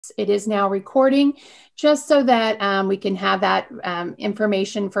It is now recording, just so that we can have that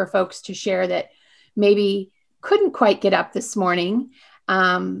information for folks to share that maybe couldn't quite get up this morning.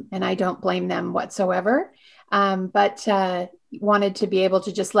 And I don't blame them whatsoever, but wanted to be able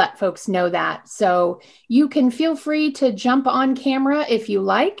to just let folks know that. So you can feel free to jump on camera if you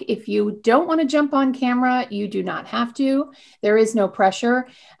like. If you don't want to jump on camera, you do not have to. There is no pressure.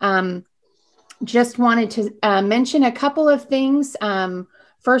 Just wanted to mention a couple of things.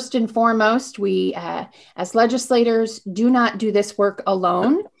 First and foremost, we as legislators do not do this work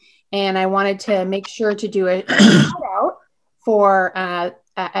alone. And I wanted to make sure to do a shout out for a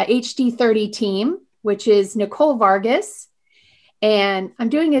HD 30 team, which is Nicole Vargas. And I'm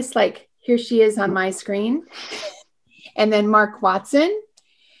doing this like, here she is on my screen. And then Mark Watson,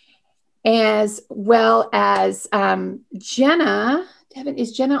 as well as Jenna. Devin,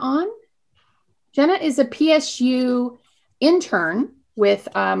 is Jenna on? Jenna is a PSU intern with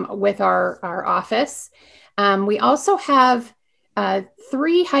our office. We also have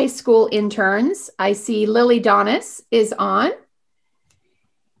 3 high school interns. I see Lily Donis is on.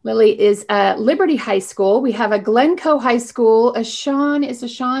 Lily is at Liberty High School. We have a Glencoe High School. Is a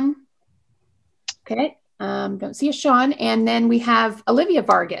Sean? Okay, don't see a Sean. And then we have Olivia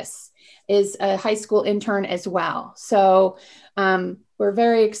Vargas is a high school intern as well. So we're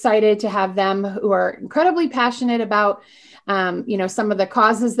very excited to have them, who are incredibly passionate about some of the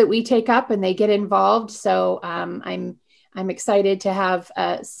causes that we take up, and they get involved. So I'm excited to have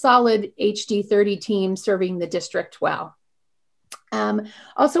a solid HD 30 team serving the district well.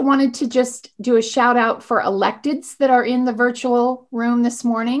 Also wanted to just do a shout out for electeds that are in the virtual room this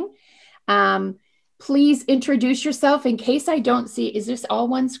morning. Please introduce yourself in case I don't see. Is this all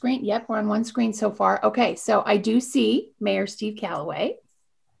one screen? Yep, we're on one screen so far. Okay, so I do see Mayor Steve Calloway.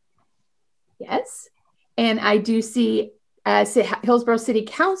 Yes. And I do see Hillsboro City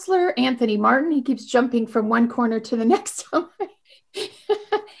Councilor Anthony Martin. He keeps jumping from one corner to the next.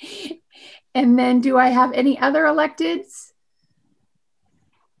 And then do I have any other electeds?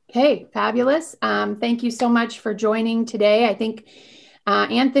 Okay, fabulous. Thank you so much for joining today. I think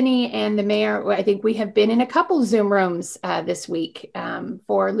Anthony and the mayor, I think we have been in a couple Zoom rooms this week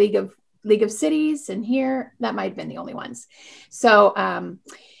for League of Cities, and here, that might have been the only ones. So,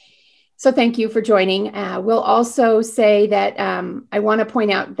 so thank you for joining. We'll also say that I want to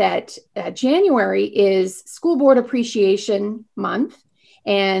point out that January is School Board Appreciation Month,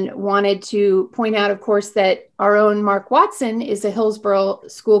 and wanted to point out, of course, that our own Mark Watson is a Hillsboro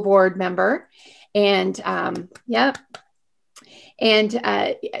School Board member. And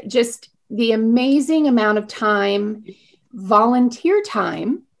just the amazing amount of time, volunteer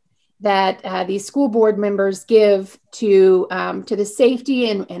time, that these school board members give to the safety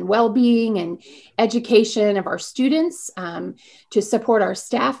and well-being and education of our students, to support our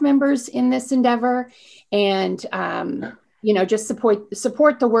staff members in this endeavor, and just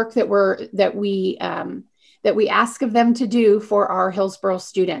support the work that we ask of them to do for our Hillsboro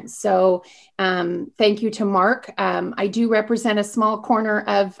students. So thank you to Mark. I do represent a small corner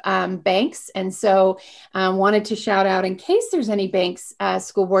of Banks, and so wanted to shout out in case there's any Banks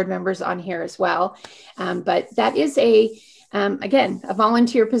school board members on here as well. But that is again, a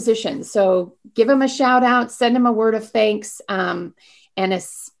volunteer position. So give them a shout out, send them a word of thanks, and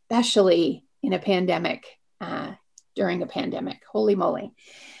especially in a pandemic, during a pandemic, holy moly.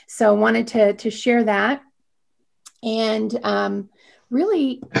 So wanted to share that. And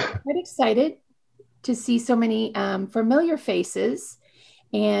really quite excited to see so many familiar faces,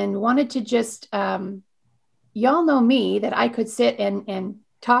 and wanted to just, y'all know me, that I could sit and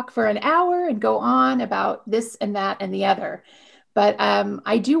talk for an hour and go on about this and that and the other. But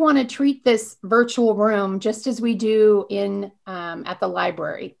I do want to treat this virtual room just as we do at the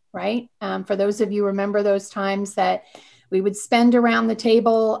library, right? For those of you remember those times that we would spend around the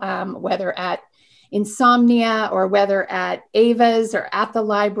table, whether at Insomnia or whether at Ava's or at the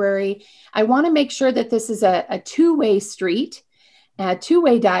library. I want to make sure that this is a two-way street, a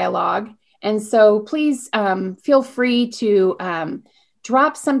two-way dialogue. And so please feel free to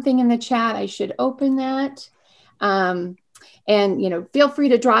drop something in the chat. I should open that. And, feel free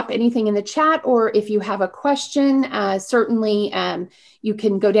to drop anything in the chat, or if you have a question, certainly you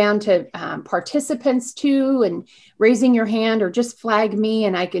can go down to participants too, and raising your hand, or just flag me,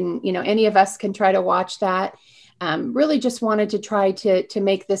 and I can, any of us can try to watch that. Really just wanted to try to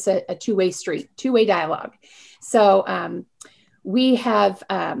make this a two-way street, two-way dialogue. So we have,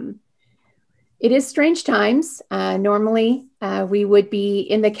 it is strange times. Normally, we would be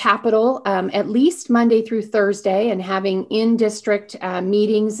in the Capitol at least Monday through Thursday, and having in-district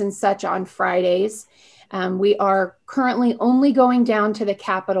meetings and such on Fridays. We are currently only going down to the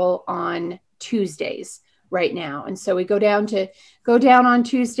Capitol on Tuesdays right now. And so we go down on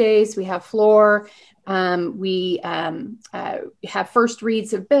Tuesdays. We have floor. We have first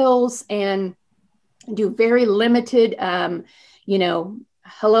reads of bills and do very limited,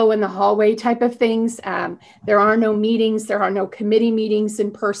 hello in the hallway type of things. There are no meetings. There are no committee meetings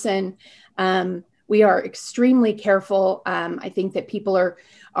in person. We are extremely careful. I think that people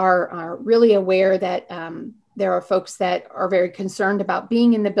are really aware that there are folks that are very concerned about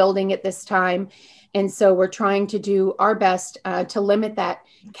being in the building at this time. And so we're trying to do our best to limit that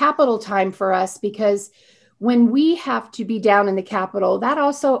Capitol time for us, because when we have to be down in the Capitol, that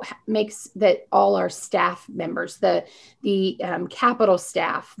also makes that all our staff members, the Capitol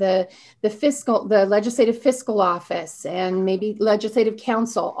staff, the legislative fiscal office, and maybe legislative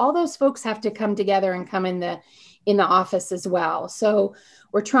council, all those folks have to come together and come in the office as well. So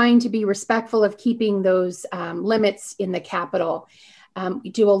we're trying to be respectful of keeping those limits in the Capitol. We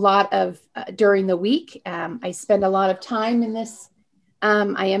do a lot of during the week. I spend a lot of time in this.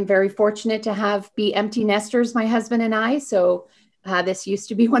 I am very fortunate to be empty nesters, my husband and I. So this used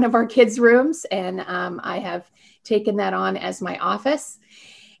to be one of our kids' rooms, and I have taken that on as my office.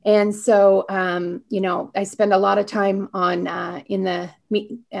 And so, I spend a lot of time in the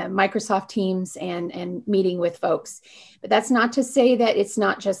Microsoft Teams and meeting with folks. But that's not to say that it's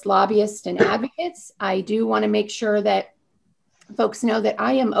not just lobbyists and advocates. I do want to make sure that folks know that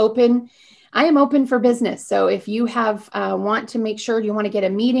I am open for business. So if you want to make sure you want to get a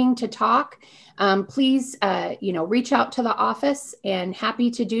meeting to talk, please, reach out to the office, and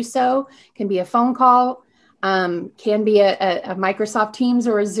happy to do so. Can be a phone call, can be a Microsoft Teams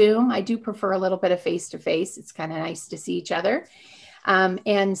or a Zoom. I do prefer a little bit of face-to-face. It's kind of nice to see each other.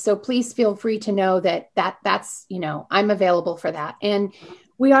 And so please feel free to know that's, I'm available for that. And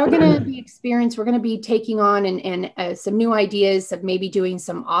we are going to we're going to be taking on and some new ideas of maybe doing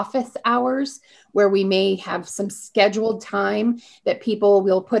some office hours where we may have some scheduled time that people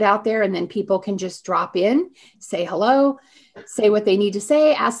will put out there, and then people can just drop in, say hello, say what they need to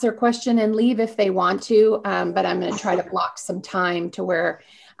say, ask their question, and leave if they want to. But I'm going to try to block some time to where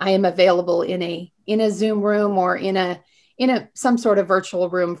I am available in a Zoom room or in some sort of virtual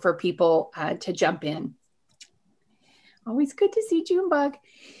room for people to jump in. Always good to see Junebug.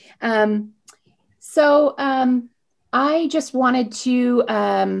 So I just wanted to,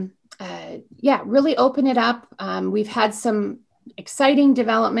 really open it up. We've had some exciting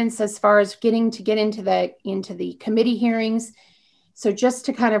developments as far as get into the committee hearings. So just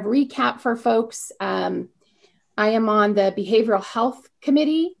to kind of recap for folks, I am on the Behavioral Health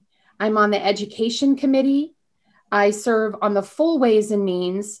Committee. I'm on the Education Committee. I serve on the Full Ways and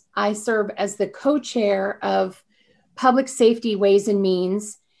Means. I serve as the co-chair of Public Safety Ways and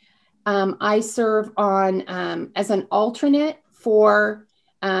Means. I serve on as an alternate for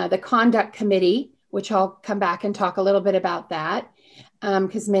the Conduct Committee, which I'll come back and talk a little bit about that,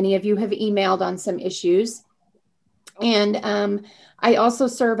 because many of you have emailed on some issues. And I also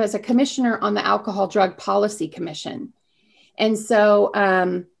serve as a commissioner on the Alcohol Drug Policy Commission. And so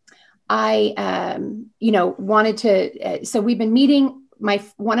I wanted to, so we've been meeting.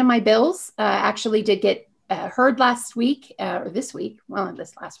 One of my bills actually did get heard last week, or this week,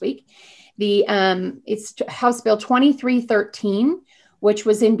 this last week. It's House Bill 2313, which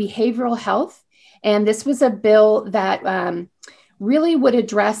was in behavioral health. And this was a bill that really would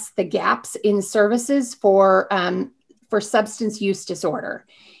address the gaps in services for substance use disorder.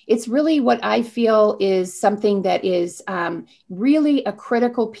 It's really what I feel is something that is really a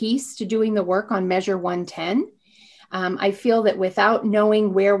critical piece to doing the work on Measure 110. I feel that without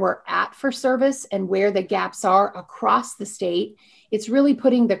knowing where we're at for service and where the gaps are across the state, it's really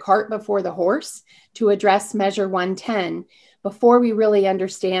putting the cart before the horse to address Measure 110 before we really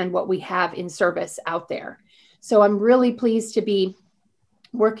understand what we have in service out there. So I'm really pleased to be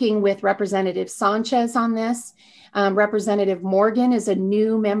working with Representative Sanchez on this. Representative Morgan is a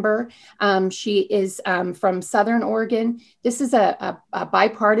new member. She is from Southern Oregon. This is a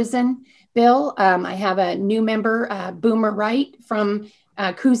bipartisan bill. I have a new member, Boomer Wright from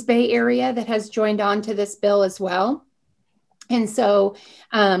Coos Bay area, that has joined on to this bill as well. And so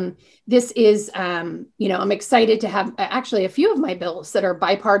this is, I'm excited to have actually a few of my bills that are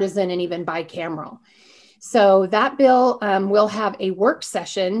bipartisan and even bicameral. So that bill will have a work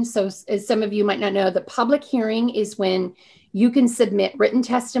session. So as some of you might not know, the public hearing is when you can submit written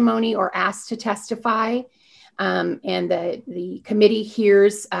testimony or ask to testify. And the committee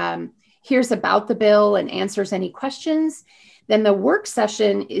hears about the bill and answers any questions. Then the work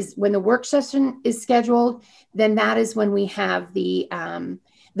session is when the work session is scheduled, then that is when we have the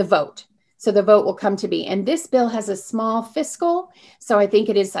vote. So the vote will come to be. And this bill has a small fiscal. So I think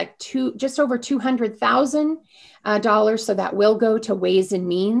it is like just over $200,000. So that will go to Ways and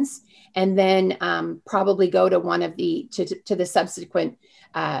Means, and then probably go to one of the, to the subsequent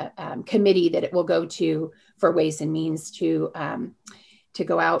committee that it will go to for Ways and Means to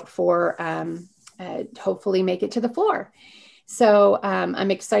go out for, hopefully make it to the floor. So I'm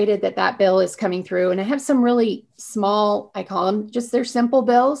excited that that bill is coming through, and I have some really small, I call them just they're simple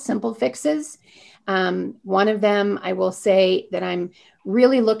bills, simple fixes. One of them, I will say that I'm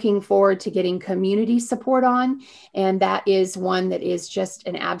really looking forward to getting community support on, and that is one that is just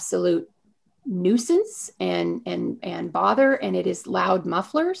an absolute nuisance and bother, and it is loud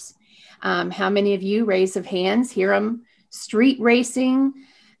mufflers. How many of you, raise of hands, hear them street racing,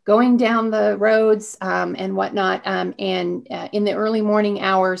 going down the roads and whatnot, and in the early morning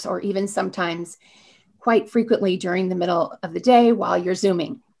hours, or even sometimes quite frequently during the middle of the day while you're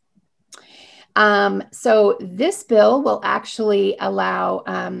Zooming. So this bill will actually allow,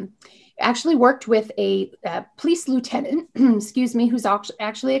 actually worked with a police lieutenant, excuse me, who's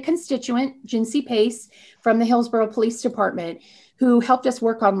actually a constituent, Jinsey Pace, from the Hillsboro Police Department, who helped us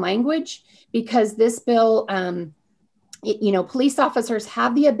work on language, because this bill, police officers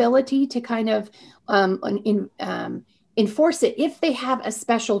have the ability to kind of enforce it if they have a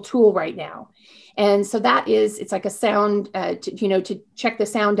special tool right now. And so that is, it's like a sound, to check the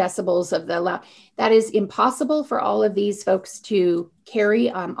sound decibels of the loud. That is impossible for all of these folks to carry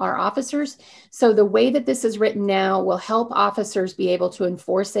our officers. So the way that this is written now will help officers be able to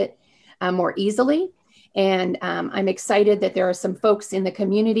enforce it more easily. And I'm excited that there are some folks in the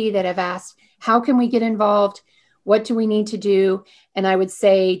community that have asked, how can we get involved? What do we need to do? And I would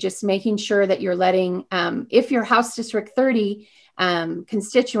say just making sure that you're letting, if you're House District 30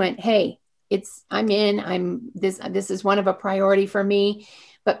 constituent, hey, this is one of a priority for me,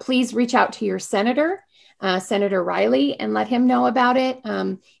 but please reach out to your senator, Senator Riley, and let him know about it.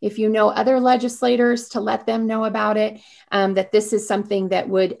 If you know other legislators, to let them know about it, that this is something that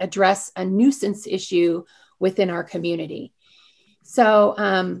would address a nuisance issue within our community. So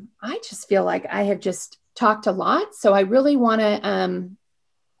I just feel like I have just talked a lot. So I really want to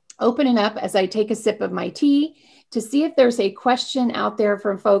open it up as I take a sip of my tea to see if there's a question out there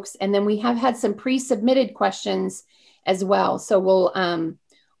from folks. And then we have had some pre-submitted questions as well. So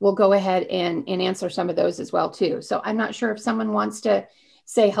we'll go ahead and answer some of those as well too. So I'm not sure if someone wants to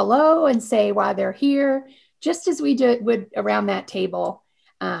say hello and say why they're here, just as we would around that table,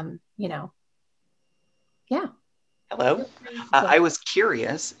 Yeah. Hello. I was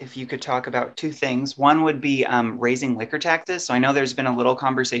curious if you could talk about two things. One would be raising liquor taxes. So I know there's been a little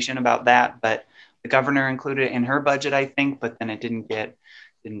conversation about that, but the governor included it in her budget, I think, but then it didn't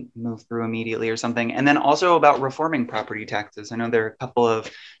move through immediately or something. And then also about reforming property taxes. I know there are a couple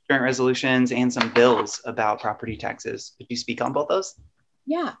of joint resolutions and some bills about property taxes. Could you speak on both those?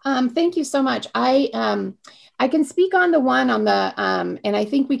 Yeah, thank you so much. I can speak on the one on the, and I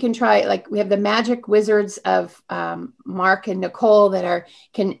think we can try, like we have the magic wizards of Mark and Nicole that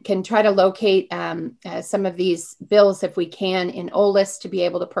can try to locate some of these bills if we can in OLIS to be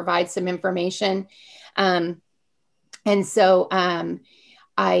able to provide some information. And so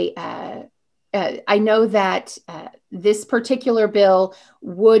I know that this particular bill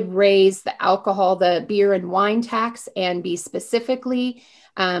would raise the alcohol, the beer and wine tax, and be specifically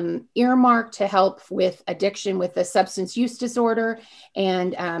earmarked to help with addiction, with the substance use disorder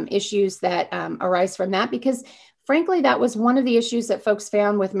and issues that arise from that. Because frankly, that was one of the issues that folks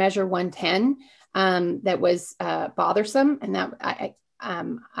found with Measure 110 that was bothersome. And that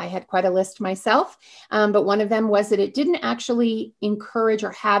I had quite a list myself, but one of them was that it didn't actually encourage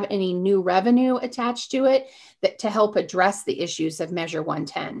or have any new revenue attached to it to help address the issues of Measure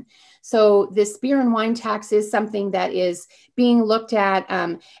 110. So this beer and wine tax is something that is being looked at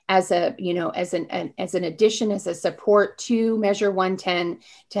as an addition, as a support to Measure 110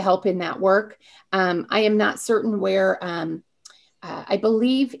 to help in that work. I am not certain where. I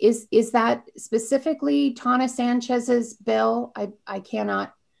believe, is that specifically Tana Sanchez's bill? I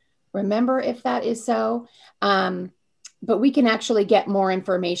cannot remember if that is so, but we can actually get more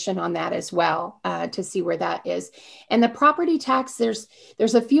information on that as well to see where that is. And the property tax, there's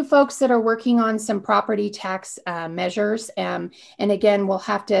a few folks that are working on some property tax measures, and again, we'll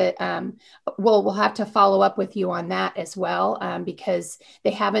have to follow up with you on that as well because they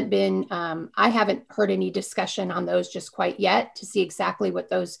haven't been. I haven't heard any discussion on those just quite yet to see exactly what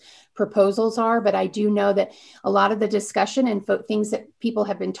those proposals are, but I do know that a lot of the discussion and things that people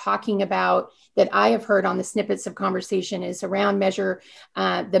have been talking about that I have heard on the snippets of conversation is around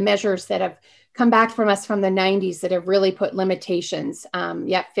the measures that have come back from us from the 90s that have really put limitations.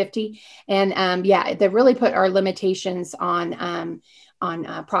 50. And they really put our limitations on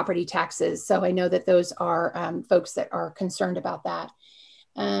property taxes. So I know that those are folks that are concerned about that.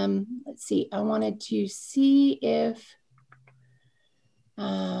 Let's see, I wanted to see if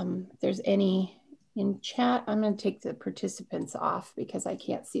there's any in chat. I'm going to take the participants off because I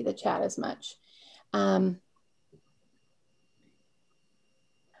can't see the chat as much.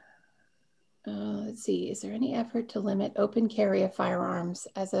 Let's see, is there any effort to limit open carry of firearms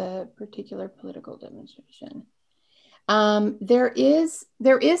as a particular political demonstration? There is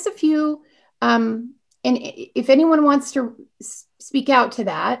a few, and if anyone wants to speak out to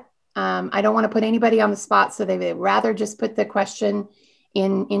that, I don't want to put anybody on the spot, so they would rather just put the question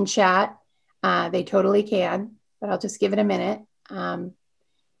in chat. They totally can, but I'll just give it a minute.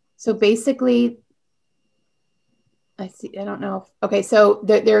 So basically, I don't know. Okay, so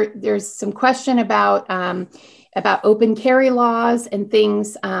there's some question about open carry laws and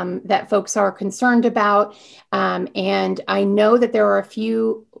things that folks are concerned about. And I know that there are a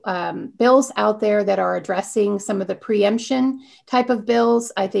few bills out there that are addressing some of the preemption type of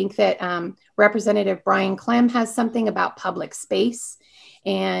bills. I think that Representative Brian Clem has something about public space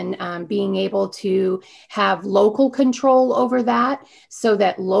and being able to have local control over that, so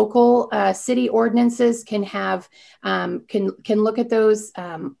that local city ordinances can have can look at those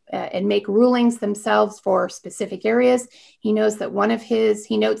and make rulings themselves for specific areas. He notes that one of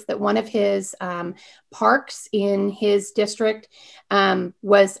his parks in his district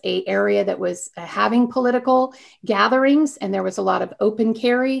was an area that was having political gatherings, and there was a lot of open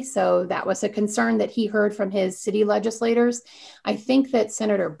carry. So that was a concern that he heard from his city legislators. I think that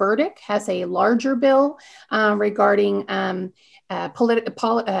Senator Burdick has a larger bill regarding public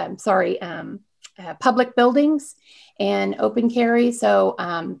buildings and open carry. So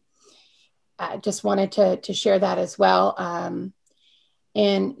I just wanted to share that as well.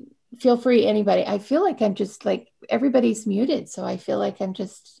 And feel free, anybody. I feel like I'm just like, everybody's muted. So I feel like I'm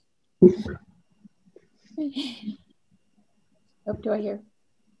just, do I hear?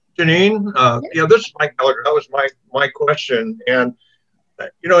 Janine, yeah, this is Mike Gallagher. That was my question. And,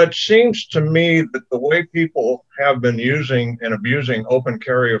 it seems to me that the way people have been using and abusing open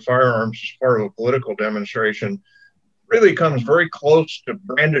carry of firearms as part of a political demonstration really comes very close to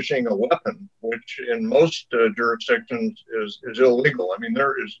brandishing a weapon, which in most jurisdictions is illegal. I mean,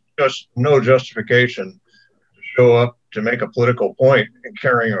 there is just no justification to show up to make a political point in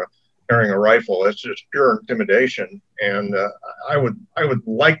carrying a rifle. It's just pure intimidation. And I would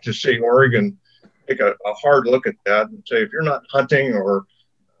like to see Oregon take a hard look at that and say, if you're not hunting or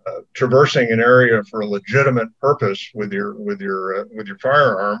traversing an area for a legitimate purpose with your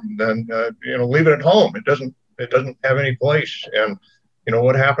firearm, then leave it at home. It doesn't have any place. And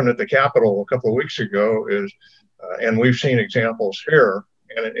what happened at the Capitol a couple of weeks ago is, and we've seen examples here,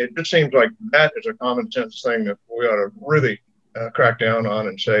 and it just seems like that is a common sense thing that we ought to really crack down on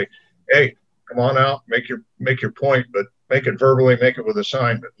and say, hey, come on out, make your point, but make it verbally, make it with a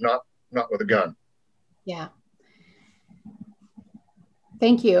sign, but not with a gun. Yeah.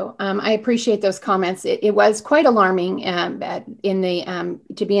 Thank you. I appreciate those comments. It was quite alarming to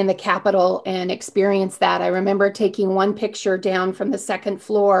be in the Capitol and experience that. I remember taking one picture down from the second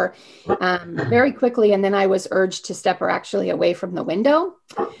floor very quickly, and then I was urged to step actually away from the window,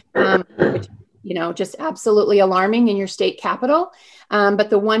 which, just absolutely alarming in your state capitol. But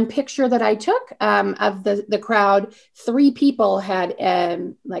the one picture that I took of the crowd, 3 people had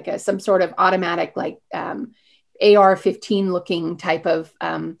some sort of automatic AR-15 looking type of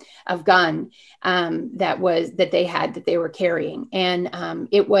gun that they were carrying. And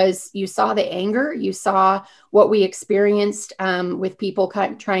you saw the anger, you saw what we experienced with people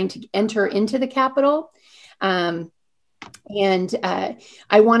trying to enter into the Capitol. And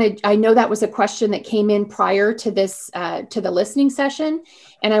I know that was a question that came in prior to this, to the listening session.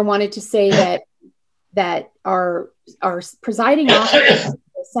 And I wanted to say that our presiding officer,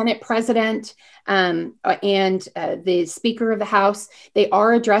 Senate President, and the Speaker of the House, they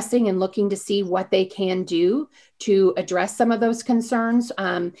are addressing and looking to see what they can do to address some of those concerns.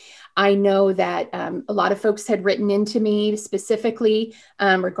 I know that a lot of folks had written into me specifically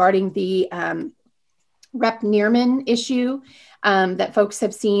regarding the Rep. Neerman issue that folks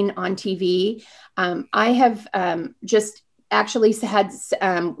have seen on TV. I have just actually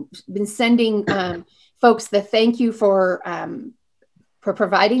been sending folks the thank you for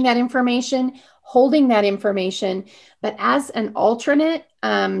providing that information, holding that information, but as an alternate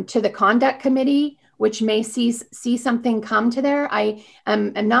to the conduct committee, which may see something come to there, I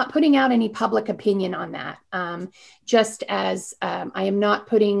am not putting out any public opinion on that. Just as I am not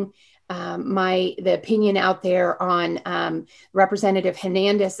putting the opinion out there on Representative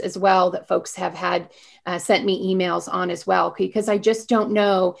Hernandez as well, that folks have had sent me emails on as well, because I just don't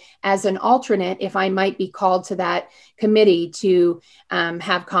know as an alternate if I might be called to that committee to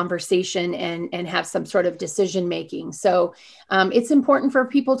have conversation and have some sort of decision making. So it's important for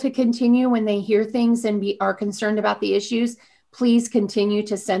people to continue when they hear things and are concerned about the issues. Please continue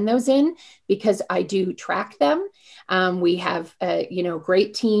to send those in, because I do track them. We have a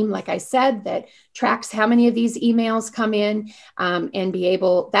great team, like I said, that tracks how many of these emails come in, and be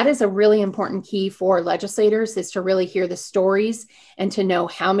able, that is a really important key for legislators, is to really hear the stories and to know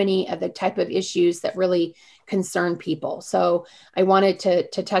how many of the type of issues that really concern people. So I wanted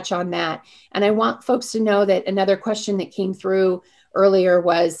to touch on that. And I want folks to know that another question that came through earlier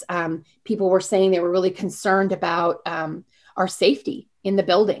was people were saying they were really concerned about our safety in the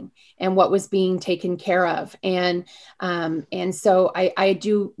building and what was being taken care of. And so I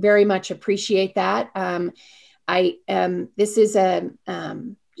do very much appreciate that. This is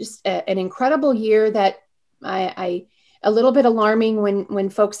just an incredible year that a little bit alarming when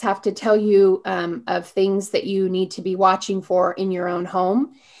folks have to tell you of things that you need to be watching for in your own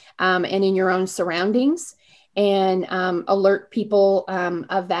home and in your own surroundings, and alert people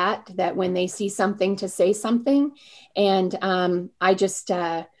of that when they see something, to say something. And I just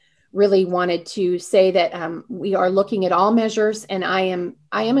really wanted to say that we are looking at all measures, and I am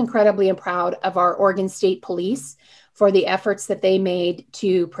incredibly proud of our Oregon State Police for the efforts that they made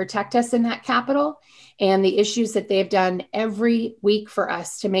to protect us in that Capitol, and the issues that they've done every week for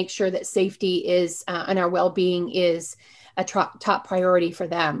us to make sure that safety is and our well-being is a top priority for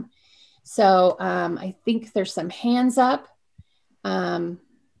them. So I think there's some hands up. I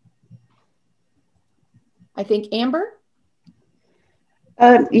think Amber?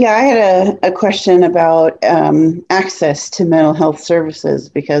 Yeah, I had a question about access to mental health services,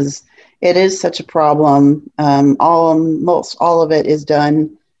 because it is such a problem. Most all of it is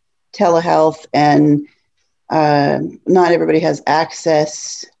done telehealth, and not everybody has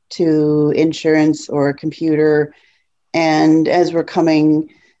access to insurance or a computer. And as we're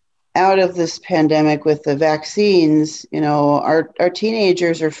coming out of this pandemic with the vaccines, our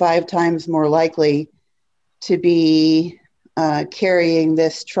teenagers are 5 times more likely to be carrying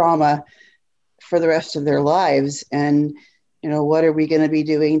this trauma for the rest of their lives. And, what are we going to be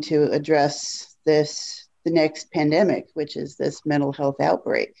doing to address the next pandemic, which is this mental health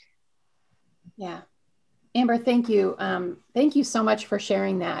outbreak? Yeah. Amber, thank you. Thank you so much for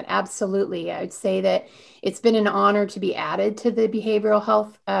sharing that. Absolutely. I would say that it's been an honor to be added to the Behavioral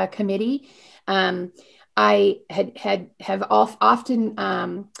Health Committee. I have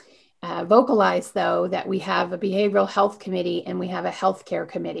often vocalized, though, that we have a Behavioral Health Committee and we have a Healthcare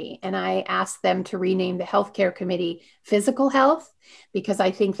Committee. And I asked them to rename the Healthcare Committee Physical Health, because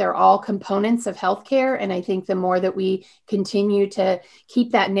I think they're all components of healthcare. And I think the more that we continue to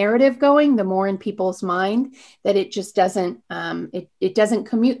keep that narrative going, the more in people's mind that it just doesn't, it doesn't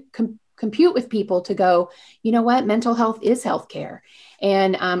compute with people to go, you know what, mental health is healthcare.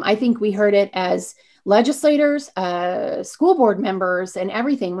 And I think we heard it as legislators, school board members, and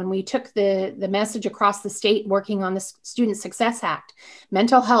everything when we took the message across the state working on the Student Success Act.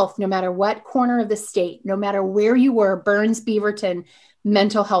 Mental health, no matter what corner of the state, no matter where you were, Burns, Beaverton,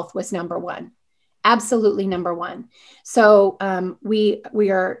 mental health was number one. Absolutely number one. So we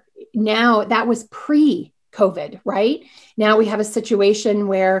are now, that was pre-COVID, right? Now we have a situation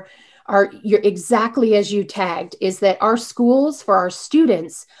where you're exactly as you tagged, is that our schools for our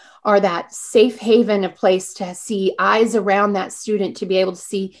students are that safe haven, a place to see eyes around that student, to be able to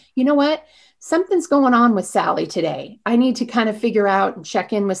see, you know what, something's going on with Sally today. I need to kind of figure out and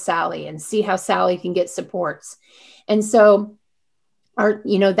check in with Sally and see how Sally can get supports. And so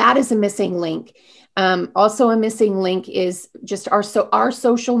that is a missing link. Also a missing link is just our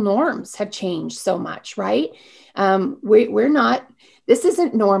social norms have changed so much, right? This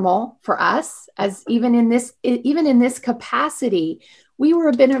isn't normal for us, as even in this capacity.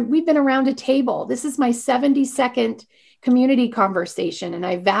 We've been around a table. This is my 72nd community conversation, and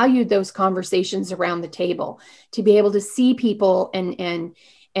I valued those conversations around the table, to be able to see people and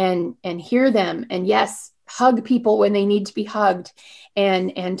hear them, and yes, hug people when they need to be hugged,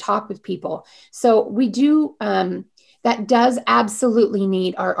 and talk with people. So we do that does absolutely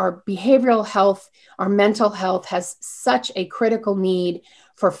need our behavioral health, our mental health has such a critical need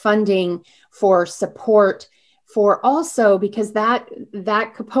for funding, for support, for also, because that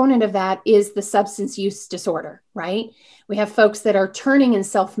component of that is the substance use disorder, right? We have folks that are turning and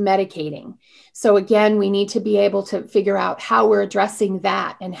self-medicating. So again, we need to be able to figure out how we're addressing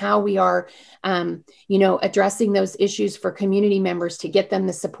that and how we are, addressing those issues for community members to get them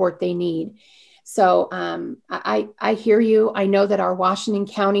the support they need. So I hear you. I know that our Washington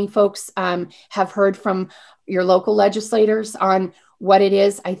County folks have heard from your local legislators on what it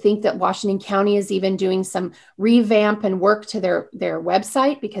is. I think that Washington County is even doing some revamp and work to their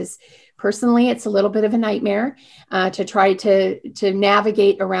website, because personally, it's a little bit of a nightmare to try to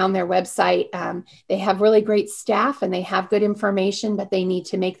navigate around their website. They have really great staff and they have good information, but they need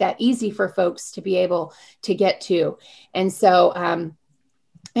to make that easy for folks to be able to get to. And so,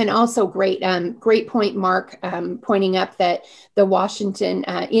 and also great point, Mark, pointing up that the Washington,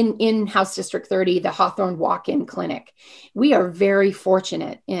 in House District 30, the Hawthorn Walk In Clinic. We are very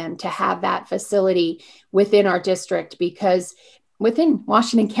fortunate to have that facility within our district, because within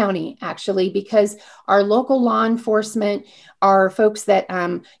Washington County, actually, because our local law enforcement are folks that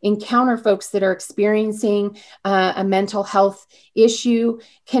encounter folks that are experiencing a mental health issue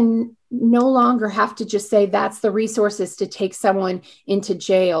can no longer have to just say that's the resources to take someone into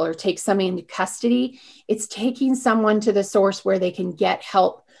jail or take someone into custody. It's taking someone to the source where they can get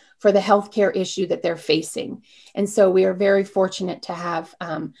help for the healthcare issue that they're facing. And so we are very fortunate to have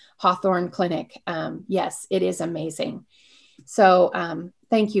Hawthorn Clinic. Yes, it is amazing. So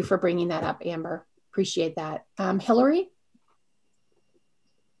thank you for bringing that up, Amber. Appreciate that. Hillary?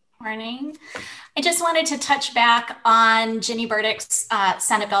 Morning. I just wanted to touch back on Ginny Burdick's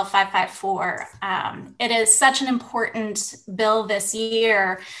Senate Bill 554. It is such an important bill this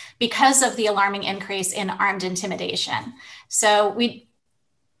year because of the alarming increase in armed intimidation. So we,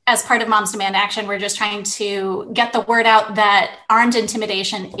 as part of Moms Demand Action, we're just trying to get the word out that armed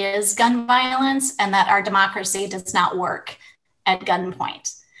intimidation is gun violence and that our democracy does not work at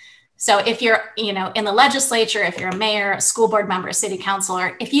gunpoint. So if you're, in the legislature, if you're a mayor, a school board member, a city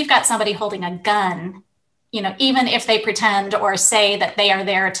councilor, if you've got somebody holding a gun, even if they pretend or say that they are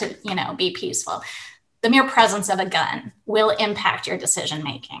there to, be peaceful, the mere presence of a gun will impact your decision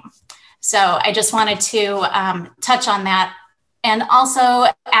making. So I just wanted to touch on that, and also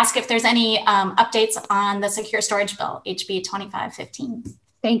ask if there's any updates on the secure storage bill, HB 2515.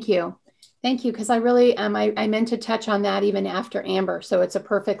 Thank you. Thank you, because I really, I meant to touch on that even after Amber. So it's a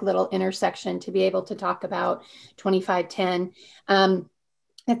perfect little intersection to be able to talk about 2510.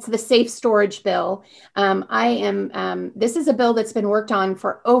 It's the safe storage bill. This is a bill that's been worked on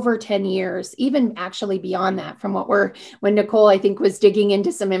for over 10 years, even actually beyond that, from when Nicole, I think, was digging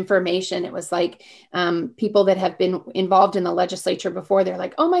into some information. It was like people that have been involved in the legislature before, they're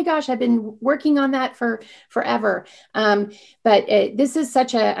like, oh my gosh, I've been working on that for forever. But this is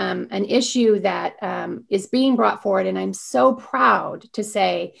such an issue that is being brought forward. And I'm so proud to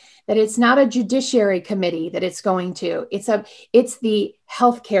say that it's not a judiciary committee that it's going to. It's the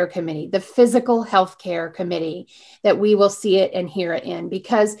healthcare committee, the physical healthcare committee, that we will see it and hear it in,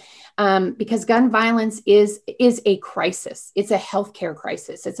 because gun violence is a crisis. It's a healthcare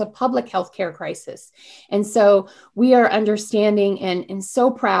crisis. It's a public healthcare crisis. And so we are understanding and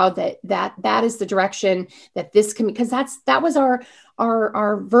so proud that is the direction that this committee, because that was our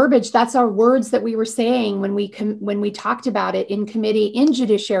verbiage. That's our words that we were saying when we talked about it in committee, in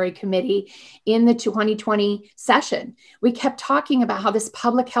Judiciary Committee, in the 2020 session. We kept talking about how this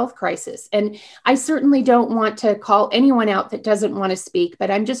public health crisis, and I certainly don't want to call anyone out that doesn't want to speak,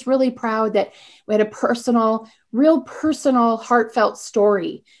 but I'm just really proud that we had a real personal, heartfelt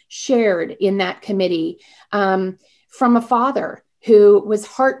story shared in that committee from a father who it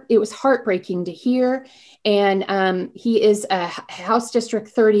was heartbreaking to hear. And he is a House District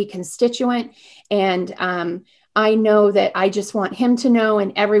 30 constituent. And I know that I just want him to know,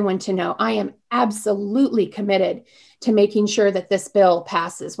 and everyone to know, I am absolutely committed to making sure that this bill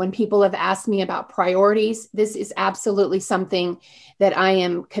passes. When people have asked me about priorities, this is absolutely something that I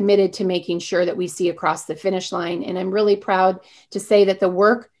am committed to making sure that we see across the finish line. And I'm really proud to say that the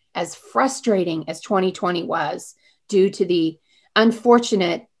work, as frustrating as 2020 was, due to the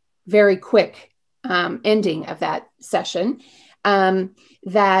unfortunate, very quick ending of that session,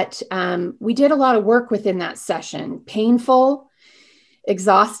 that we did a lot of work within that session, painful,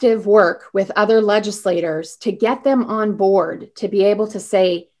 exhaustive work with other legislators to get them on board, to be able to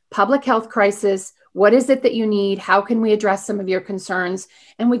say, public health crisis, what is it that you need? How can we address some of your concerns?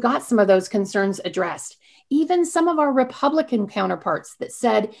 And we got some of those concerns addressed. Even some of our Republican counterparts that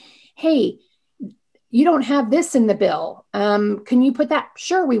said, hey, you don't have this in the bill. Can you put that?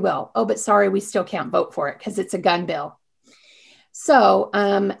 Sure, we will. Oh, but sorry, we still can't vote for it because it's a gun bill. So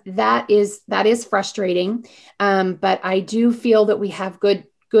that is frustrating, but I do feel that we have good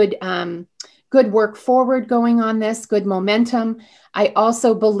work forward going on this, good momentum. I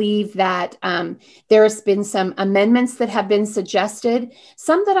also believe that there has been some amendments that have been suggested,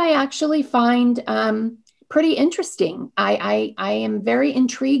 some that I actually find pretty interesting. I am very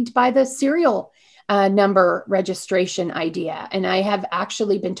intrigued by the serial number registration idea. And I have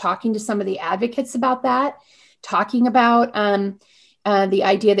actually been talking to some of the advocates about that, talking about the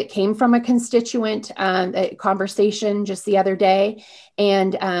idea that came from a constituent conversation just the other day.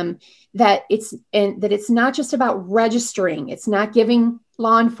 And that it's not just about registering. It's not giving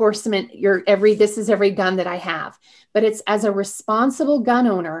law enforcement this is every gun that I have, but it's as a responsible gun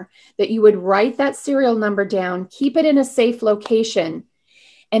owner that you would write that serial number down, keep it in a safe location.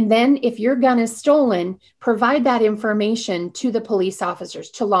 And then if your gun is stolen, provide that information to the police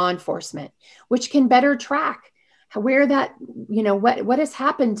officers, to law enforcement, which can better track where that, what has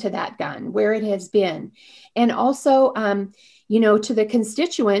happened to that gun, where it has been. And also, to the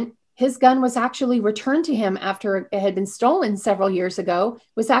constituent, his gun was actually returned to him after it had been stolen several years ago,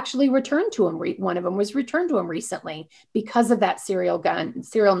 was actually returned to him. One of them was returned to him recently because of that serial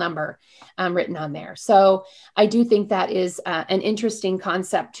number written on there. So I do think that is an interesting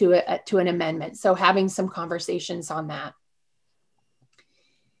concept to an amendment. So having some conversations on that.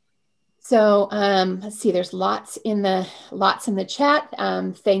 So let's see, there's lots in the chat.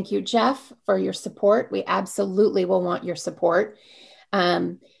 Thank you, Jeff, for your support. We absolutely will want your support.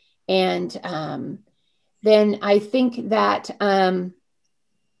 Then I think that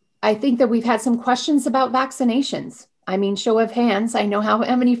we've had some questions about vaccinations. I mean, show of hands. I know how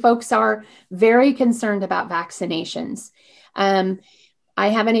many folks are very concerned about vaccinations. I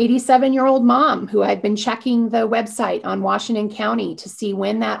have an 87-year-old mom who I've been checking the website on Washington County to see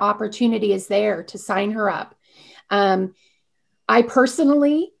when that opportunity is there to sign her up. I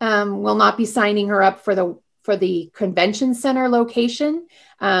personally will not be signing her up for the convention center location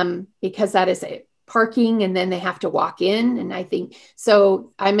because that is parking and then they have to walk in. And I think,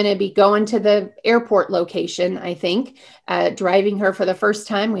 so I'm going to be going to the airport location, I think, driving her for the first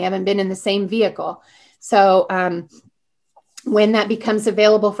time. We haven't been in the same vehicle. So when that becomes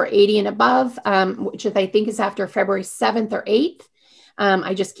available for 80 and above, which I think is after February 7th or 8th,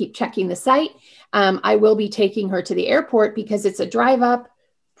 I just keep checking the site. I will be taking her to the airport because it's a drive up,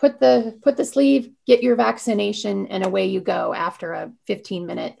 put the sleeve, get your vaccination, and away you go after a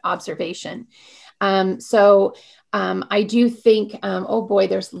 15-minute observation. So I do think, oh boy,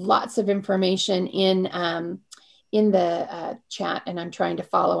 there's lots of information in the chat, and I'm trying to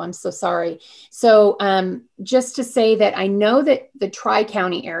follow. I'm so sorry. So just to say that I know that the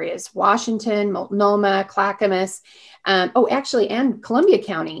Tri-County areas, Washington, Multnomah, Clackamas, and Columbia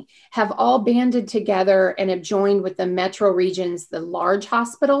County have all banded together and have joined with the metro regions, the large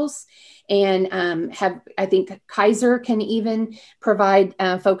hospitals, and I think Kaiser can even provide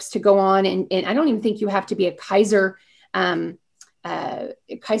folks to go on. And I don't even think you have to be a Kaiser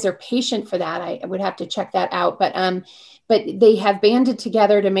patient for that. I would have to check that out, but they have banded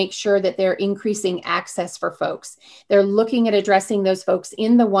together to make sure that they're increasing access for folks. They're looking at addressing those folks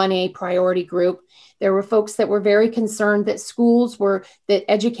in the 1A priority group. There were folks that were very concerned that that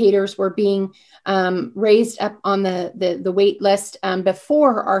educators were being raised up on the wait list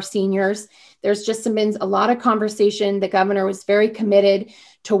before our seniors. There's just been a lot of conversation. The governor was very committed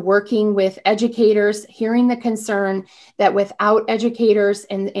to working with educators, hearing the concern that without educators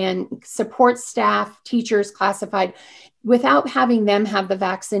and support staff, teachers classified, without having them have the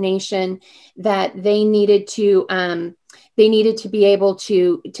vaccination, that they needed to be able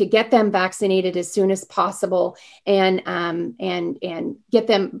to get them vaccinated as soon as possible and get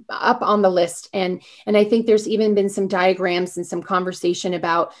them up on the list. And I think there's even been some diagrams and some conversation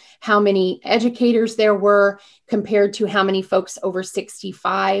about how many educators there were compared to how many folks over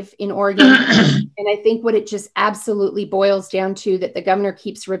 65 in Oregon. And I think what it just absolutely boils down to, that the governor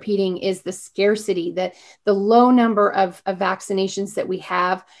keeps repeating, is the scarcity, that the low number of vaccinations that we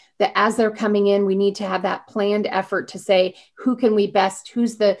have, that as they're coming in, we need to have that planned effort to say, who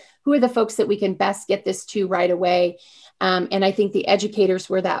are the folks that we can best get this to right away. And I think the educators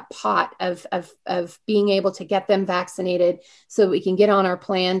were that pot of being able to get them vaccinated so that we can get on our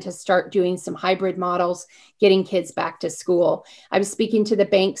plan to start doing some hybrid models, getting kids back to school. I was speaking to the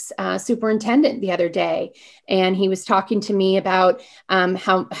bank's superintendent the other day, and he was talking to me about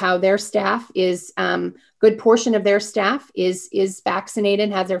how their staff is, good portion of their staff is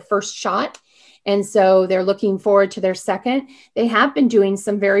vaccinated, has their first shot. And so they're looking forward to their second. They have been doing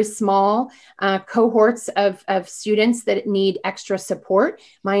some very small cohorts of students that need extra support.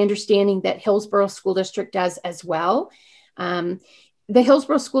 My understanding that Hillsboro School District does as well. The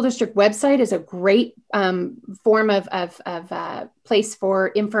Hillsboro School District website is a great form of place for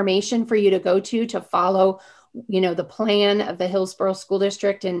information for you to go to follow, the plan of the Hillsboro School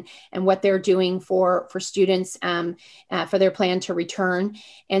District and what they're doing for students for their plan to return.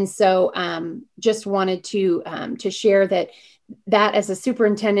 And so just wanted to share that as a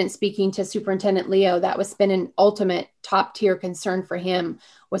superintendent, speaking to Superintendent Leo, that was been an ultimate top tier concern for him,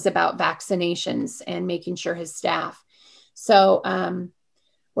 was about vaccinations and making sure his staff. So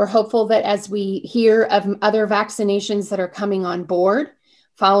we're hopeful that as we hear of other vaccinations that are coming on board,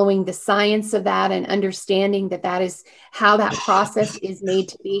 following the science of that and understanding that is how that process is made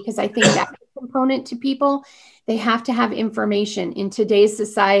to be, because I think that's a component to people. They have to have information. In today's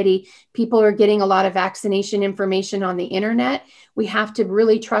society, people are getting a lot of vaccination information on the internet. We have to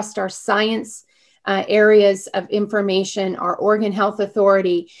really trust our science areas of information, our Oregon Health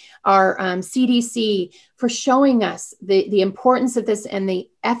Authority, our CDC, for showing us the importance of this and the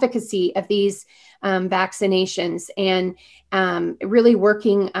efficacy of these vaccinations, and really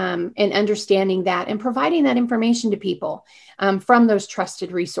working and understanding that and providing that information to people from those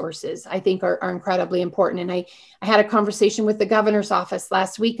trusted resources, I think are incredibly important. And I had a conversation with the governor's office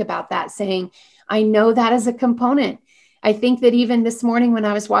last week about that, saying, I know that is a component. I think that even this morning when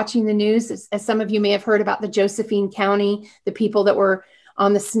I was watching the news, as some of you may have heard about the Josephine County, the people that were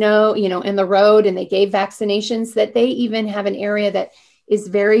on the snow, in the road, and they gave vaccinations, that they even have an area that is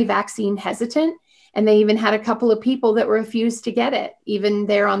very vaccine hesitant. And they even had a couple of people that refused to get it, even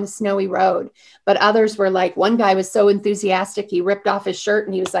there on the snowy road. But others were like, one guy was so enthusiastic, he ripped off his shirt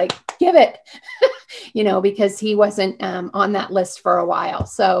and he was like, give it, because he wasn't on that list for a while.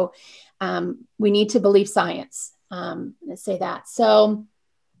 So we need to believe science. Let's say that. So,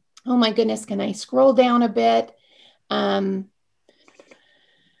 oh my goodness, can I scroll down a bit? How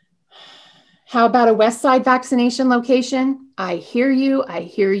about a West Side vaccination location? I hear you. I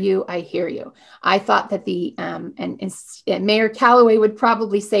hear you. I hear you. I thought that and Mayor Callaway would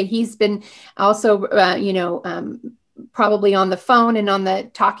probably say he's been also, probably on the phone and on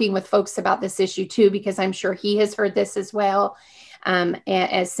the talking with folks about this issue too, because I'm sure he has heard this as well,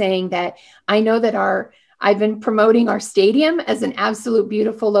 as saying that I know that I've been promoting our stadium as an absolute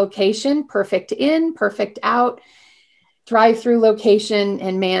beautiful location, perfect in, perfect out, drive-through location.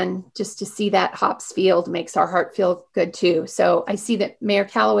 And man, just to see that Hops Field makes our heart feel good too. So I see that Mayor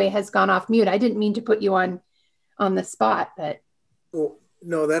Callaway has gone off mute. I didn't mean to put you on the spot, but. Well,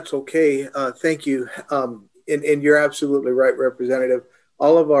 no, that's okay. Thank you. And you're absolutely right, Representative.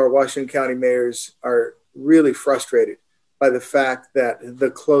 All of our Washington County mayors are really frustrated by the fact that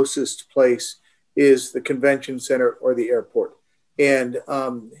the closest place is the convention center or the airport. And,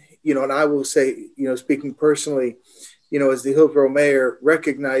 and I will say, speaking personally, as the Hillsboro mayor,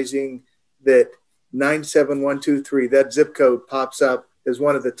 recognizing that 97123, that zip code pops up as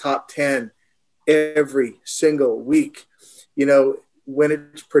one of the top 10 every single week. When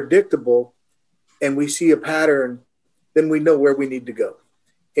it's predictable and we see a pattern, then we know where we need to go.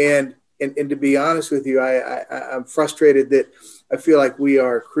 And to be honest with you, I'm frustrated that I feel like we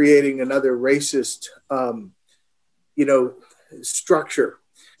are creating another racist, structure,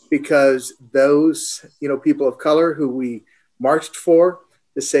 because those, people of color who we marched for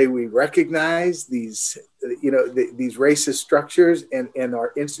to say we recognize these, these racist structures and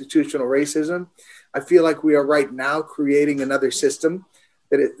our institutional racism, I feel like we are right now creating another system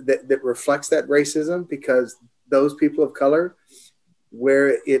that reflects that racism, because those people of color,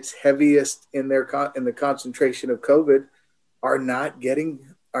 where it's heaviest in the concentration of COVID, are not getting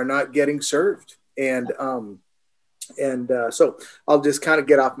served. So I'll just kind of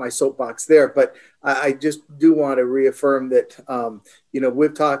get off my soapbox there, but I just do want to reaffirm that,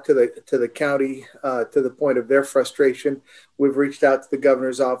 we've talked to the county to the point of their frustration. We've reached out to the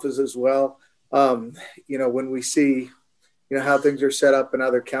governor's office as well. When we see, how things are set up in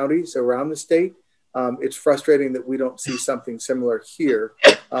other counties around the state, it's frustrating that we don't see something similar here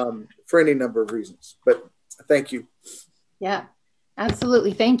for any number of reasons, but thank you. Yeah,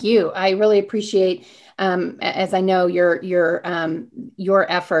 absolutely. Thank you. I really appreciate, as I know, your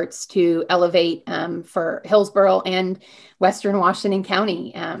efforts to elevate for Hillsboro and Western Washington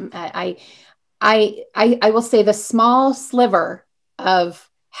County. I will say the small sliver of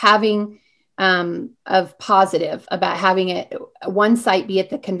having of positive about having it one site be at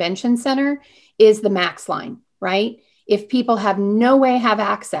the convention center is the max line, right? If people have no way have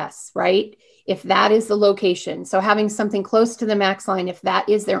access, right? If that is the location. So having something close to the max line, if that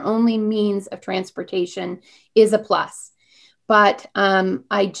is their only means of transportation, is a plus. But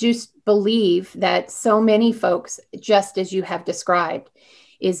I just believe that so many folks, just as you have described,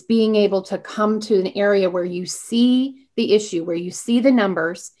 is being able to come to an area where you see the issue, where you see the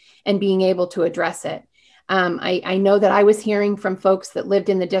numbers, and being able to address it. I know that I was hearing from folks that lived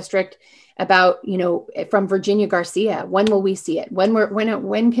in the district about, from Virginia Garcia, when will we see it?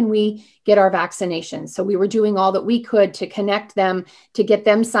 When can we get our vaccinations? So we were doing all that we could to connect them, to get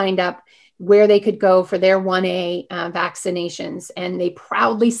them signed up where they could go for their 1A vaccinations. And they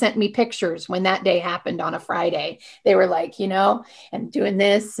proudly sent me pictures when that day happened on a Friday. They were like, and doing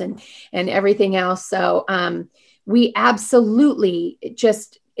this and everything else. So we absolutely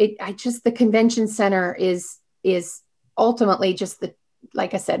the convention center is ultimately just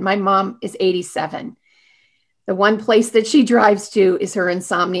like I said, my mom is 87. The one place that she drives to is her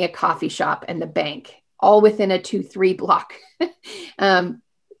insomnia coffee shop and the bank, all within a 2-3 block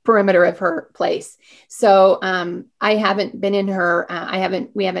perimeter of her place. So I haven't been in her,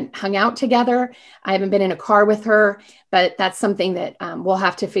 we haven't hung out together. I haven't been in a car with her, but that's something that we'll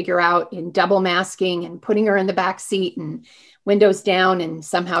have to figure out in double masking and putting her in the back seat and windows down and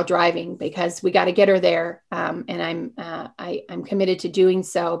somehow driving, because we got to get her there. And I'm committed to doing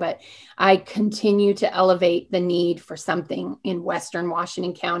so, but I continue to elevate the need for something in Western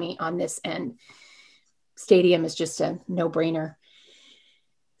Washington County on this end. Stadium is just a no-brainer.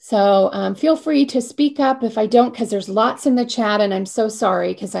 So feel free to speak up if I don't, because there's lots in the chat, and I'm so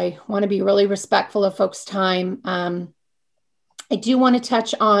sorry because I want to be really respectful of folks' time. I do want to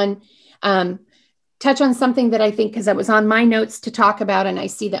touch on something that I think, because it was on my notes to talk about, and I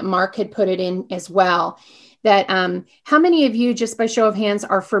see that Mark had put it in as well, that how many of you, just by show of hands,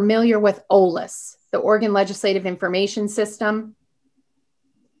 are familiar with OLIS, the Oregon Legislative Information System?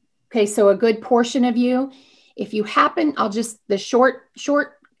 Okay, so a good portion of you. If you happen, the short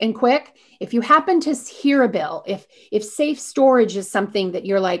and quick, if you happen to hear a bill, if safe storage is something that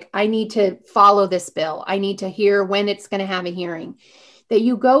you're like, I need to follow this bill, I need to hear when it's going to have a hearing, that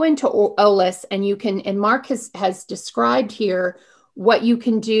you go into OLIS and you can, and Mark has described here what you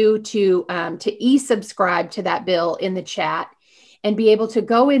can do to e-subscribe to that bill in the chat, and be able to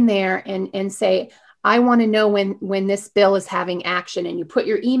go in there and say, I want to know when this bill is having action, and you put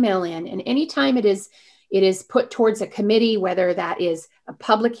your email in, and anytime it is put towards a committee, whether that is a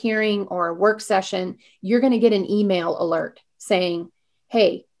public hearing or a work session, you're going to get an email alert saying,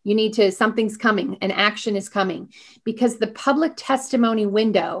 hey, something's coming, an action is coming, because the public testimony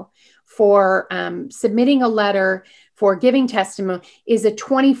window for submitting a letter, for giving testimony, is a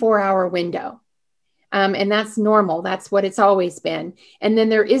 24-hour window. And that's normal. That's what it's always been. And then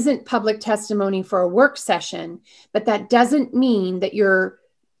there isn't public testimony for a work session, but that doesn't mean that your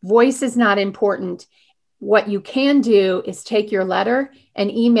voice is not important. What you can do is take your letter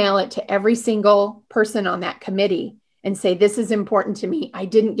and email it to every single person on that committee and say, this is important to me. I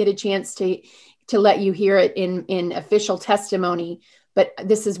didn't get a chance to let you hear it in official testimony, but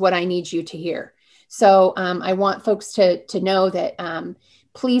this is what I need you to hear. So I want folks to know that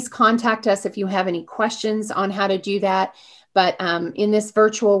please contact us if you have any questions on how to do that. But in this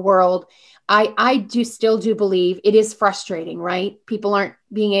virtual world, I still do believe it is frustrating, right? People aren't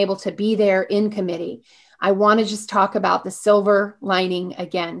being able to be there in committee. I want to just talk about the silver lining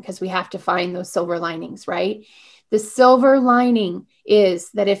again, because we have to find those silver linings, right? The silver lining is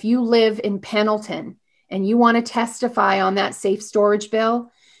that if you live in Pendleton and you want to testify on that safe storage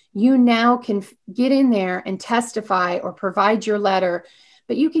bill, you now can get in there and testify or provide your letter,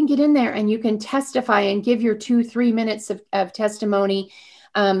 but you can get in there and you can testify and give your 2-3 minutes of testimony.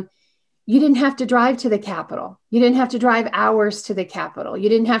 You didn't have to drive to the Capitol. You didn't have to drive hours to the Capitol. You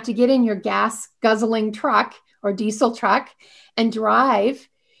didn't have to get in your gas guzzling truck or diesel truck and drive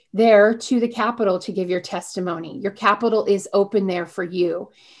there to the Capitol to give your testimony. Your Capitol is open there for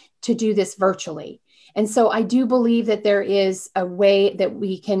you to do this virtually. And so I do believe that there is a way that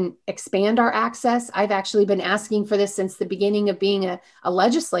we can expand our access. I've actually been asking for this since the beginning of being a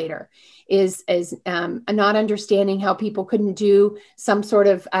legislator, is not understanding how people couldn't do some sort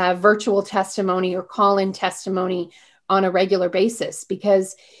of virtual testimony or call-in testimony on a regular basis,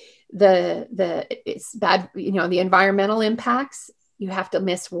 because it's bad, the environmental impacts. You have to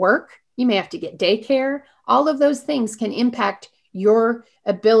miss work. You may have to get daycare. All of those things can impact your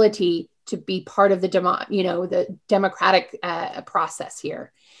ability to be part of the democratic process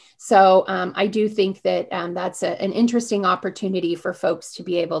here. So I do think that that's an interesting opportunity for folks to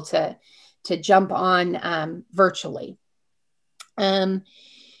be able to jump on virtually.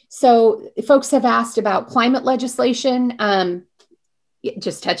 So folks have asked about climate legislation.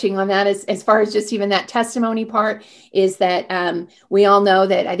 just touching on that, as far as just even that testimony part, is that we all know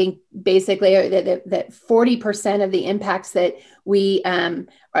that I think basically that 40% of the impacts that we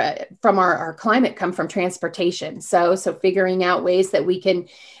from our climate come from transportation. So figuring out ways that we can,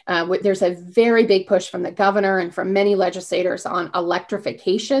 there's a very big push from the governor and from many legislators on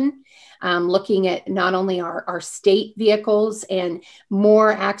electrification. Looking at not only our state vehicles and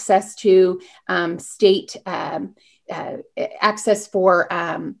more access to state access for,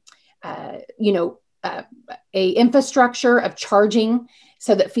 a infrastructure of charging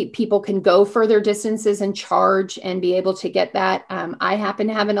so that people can go further distances and charge and be able to get that. I happen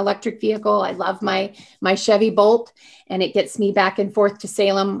to have an electric vehicle. I love my Chevy Bolt, and it gets me back and forth to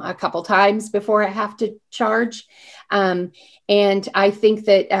Salem a couple times before I have to charge. And I think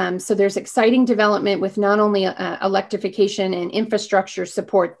that, so there's exciting development with not only electrification and infrastructure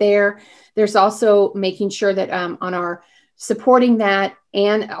support there. There's also making sure that on our supporting that,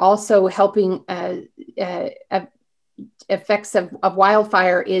 and also helping effects of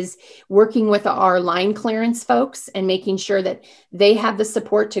wildfire, is working with our line clearance folks and making sure that they have the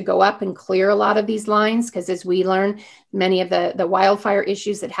support to go up and clear a lot of these lines. Because as we learn, many of the wildfire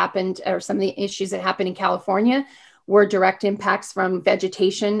issues that happened, or some of the issues that happened in California, were direct impacts from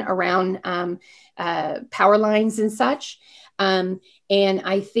vegetation around power lines and such. And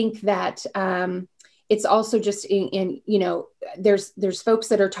I think that it's also just there's folks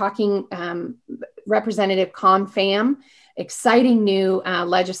that are talking, Representative Confam, exciting new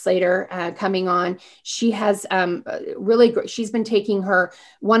legislator coming on. She has she's been taking her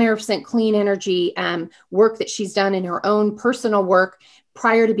 100% clean energy work that she's done in her own personal work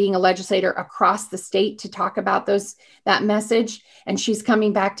prior to being a legislator across the state to talk about that message. And she's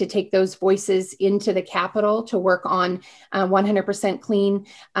coming back to take those voices into the Capitol to work on 100% clean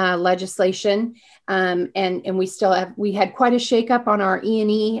legislation. And we had quite a shakeup on our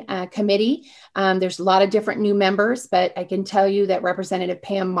E&E committee. There's a lot of different new members, but I can tell you that Representative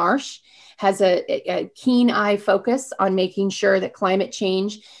Pam Marsh has a keen eye focus on making sure that climate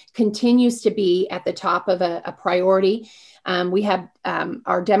change continues to be at the top of a priority. We have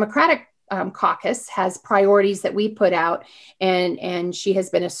our Democratic caucus has priorities that we put out, and she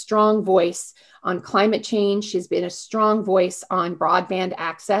has been a strong voice on climate change. She's been a strong voice on broadband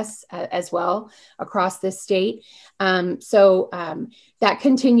access as well across this state. So that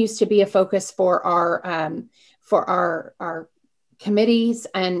continues to be a focus for our committees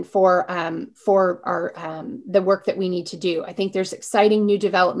and for our the work that we need to do. I think there's exciting new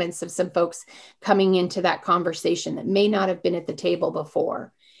developments of some folks coming into that conversation that may not have been at the table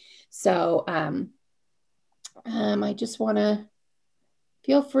before. So I just want to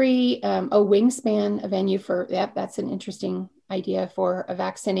feel free. Wingspan, a venue for, that's an interesting idea for a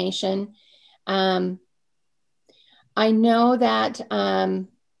vaccination. I know that,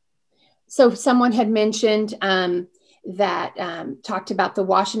 so someone had mentioned that talked about the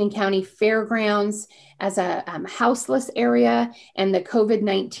Washington County Fairgrounds as a houseless area and the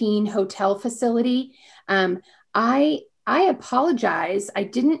COVID-19 hotel facility. I apologize. I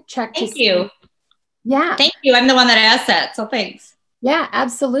didn't check. Thank you. Yeah. Thank you. I'm the one that asked that. So thanks. Yeah,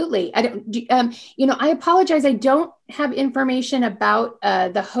 absolutely. I don't, I apologize. I don't have information about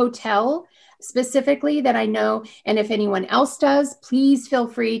the hotel specifically that I know. And if anyone else does, please feel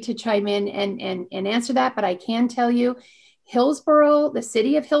free to chime in and answer that. But I can tell you, Hillsboro, the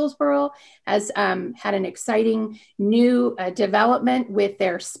city of Hillsboro, has had an exciting new development with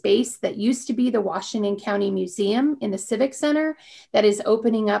their space that used to be the Washington County Museum in the Civic Center that is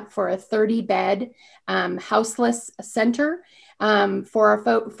opening up for a 30-bed houseless center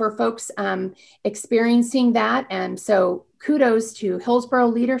for folks experiencing that. And so kudos to Hillsboro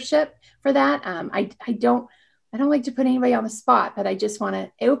leadership for that. I don't like to put anybody on the spot, but I just want to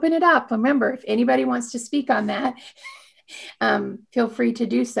open it up. Remember, if anybody wants to speak on that, feel free to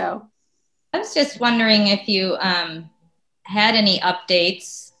do so. I was just wondering if you had any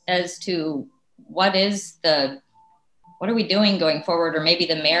updates as to what are we doing going forward, or maybe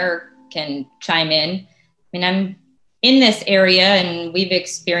the mayor can chime in. I mean, I'm in this area and we've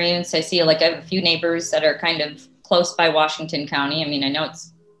experienced, I see like I have a few neighbors that are kind of close by Washington County. I mean, I know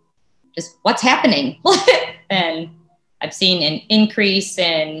it's just what's happening. And I've seen an increase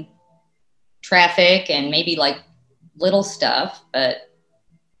in traffic and maybe like little stuff, but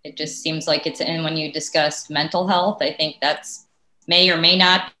it just seems like and when you discuss mental health, I think that's may or may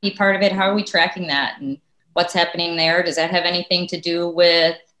not be part of it. How are we tracking that and what's happening there? Does that have anything to do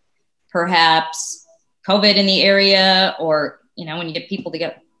with perhaps COVID in the area, or, when you get people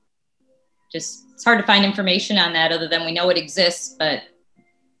together? Just, it's hard to find information on that other than we know it exists, but.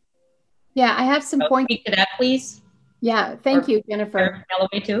 Yeah, I have some points. Speak to that, please. Yeah, thank you, Jennifer. Mayor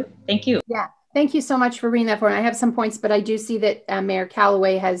Callaway too. Thank you. Yeah, thank you so much for reading that for me. I have some points, but I do see that Mayor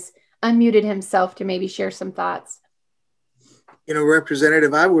Callaway has unmuted himself to maybe share some thoughts. You know,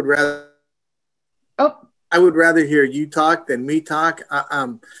 Representative, I would rather hear you talk than me talk.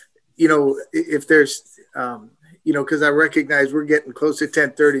 You know, if there's, you know, because I recognize we're getting close to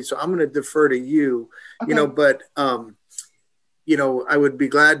 10:30, so I'm going to defer to you. Okay. You know, but you know, I would be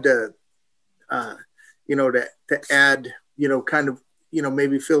glad to, you know, to add, you know, kind of, you know,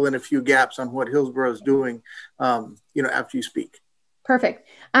 maybe fill in a few gaps on what Hillsboro is doing, you know, after you speak. Perfect.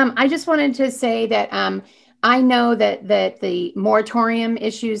 I just wanted to say that I know that the moratorium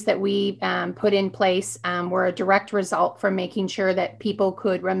issues that we put in place were a direct result from making sure that people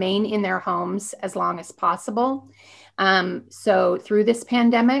could remain in their homes as long as possible. So through this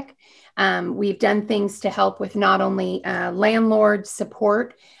pandemic, we've done things to help with not only landlord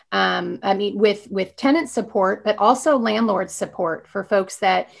support, I mean, with tenant support, but also landlord support for folks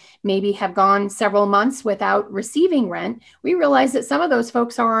that maybe have gone several months without receiving rent. We realize that some of those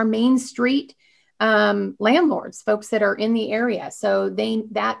folks are our Main Street landlords, folks that are in the area. So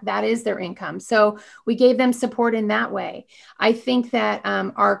that is their income. So we gave them support in that way. I think that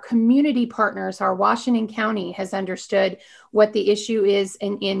our community partners, our Washington County has understood what the issue is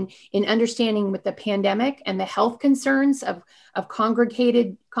in understanding with the pandemic and the health concerns of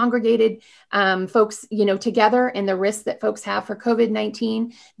congregated folks, you know, together, and the risks that folks have for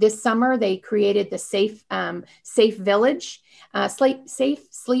COVID-19. This summer, they created the Safe Village, Safe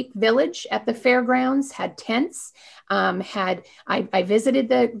Sleep Village at the fairgrounds. Had tents. I visited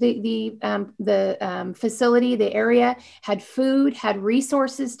the facility, the area. Had food, had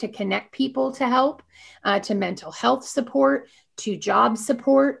resources to connect people to help, to mental health support, to job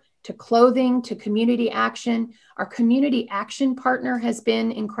support, to clothing, to community action. Our community action partner has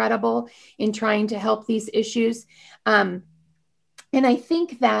been incredible in trying to help these issues. And I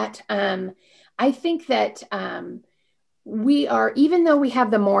think that we are, even though we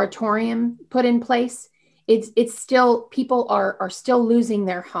have the moratorium put in place, it's still, people are still losing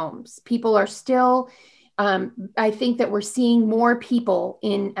their homes. People are still, I think that we're seeing more people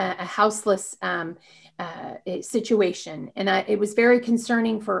in a houseless situation. And it was very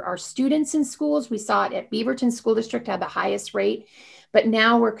concerning for our students in schools. We saw it at Beaverton School District had the highest rate, but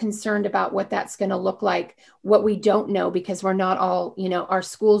now we're concerned about what that's going to look like, what we don't know, because we're not all, you know, our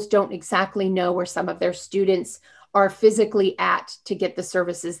schools don't exactly know where some of their students are physically at to get the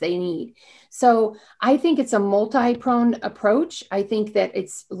services they need. So I think it's a multi-pronged approach. I think that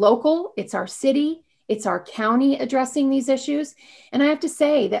it's local, it's our city, it's our county addressing these issues. And I have to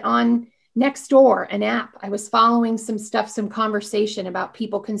say that on Nextdoor, an app, I was following some conversation about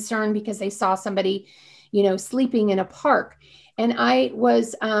people concerned because they saw somebody, you know, sleeping in a park. And I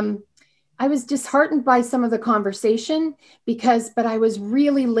was disheartened by some of the conversation but I was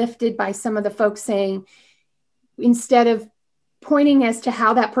really lifted by some of the folks saying, instead of pointing as to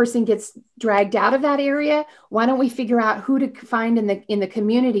how that person gets dragged out of that area, why don't we figure out who to find in the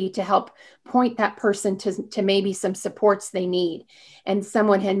community to help point that person to maybe some supports they need. And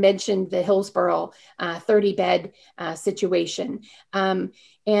someone had mentioned the Hillsboro 30-bed situation.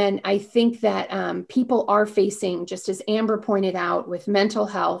 And I think that people are facing, just as Amber pointed out, with mental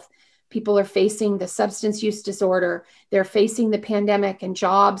health, people are facing the substance use disorder. They're facing the pandemic and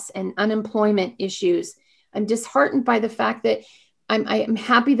jobs and unemployment issues. I'm disheartened by the fact that I'm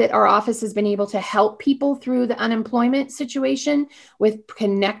happy that our office has been able to help people through the unemployment situation with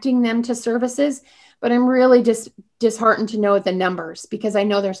connecting them to services. But I'm really just disheartened to know the numbers, because I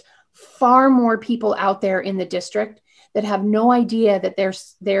know there's far more people out there in the district that have no idea that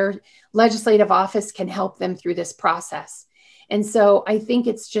their legislative office can help them through this process. And so I think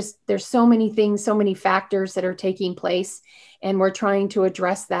it's just, there's so many things, so many factors that are taking place, and we're trying to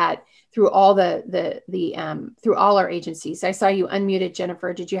address that through all through all our agencies. I saw you unmuted,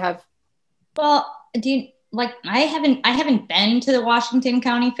 Jennifer. Did you have? Well, I haven't been to the Washington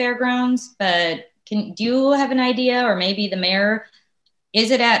County Fairgrounds, but do you have an idea, or maybe the mayor,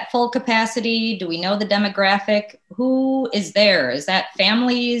 is it at full capacity? Do we know the demographic? Who is there? Is that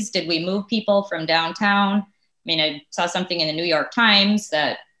families? Did we move people from downtown? I mean, I saw something in the New York Times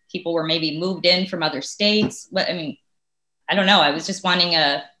that people were maybe moved in from other states. But I mean, I don't know. I was just wanting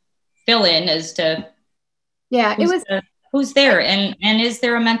a fill in as to who's there, and is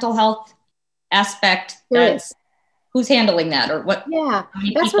there a mental health aspect that's who's handling that, or what? Yeah,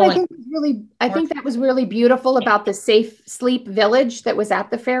 that's what I think was really, I think that was really beautiful about the Safe Sleep Village that was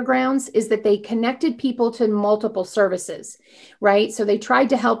at the fairgrounds, is that they connected people to multiple services, right? So they tried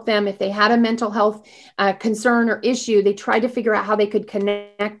to help them if they had a mental health concern or issue. They tried to figure out how they could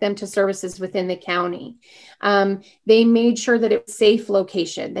connect them to services within the county. They made sure that it was a safe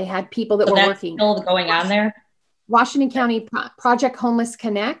location. They had people that were working. Still going on there? Washington County Project Homeless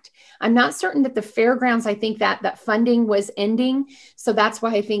Connect. I'm not certain that the fairgrounds, I think that funding was ending. So that's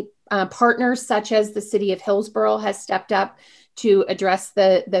why I think partners such as the city of Hillsboro has stepped up to address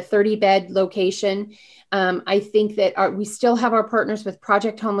the 30-bed location. I think that we still have our partners with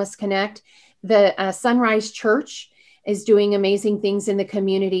Project Homeless Connect. The Sunrise Church is doing amazing things in the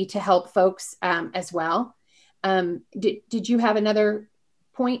community to help folks as well. Did you have another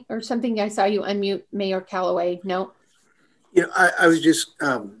point or something? I saw you unmute, Mayor Callaway. No. You know, I was just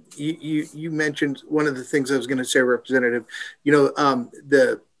you mentioned one of the things I was going to say, Representative. You know,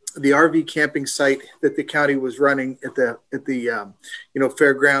 the RV camping site that the county was running at the you know,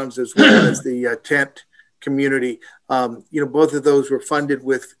 fairgrounds, as well as the tent community. You know, both of those were funded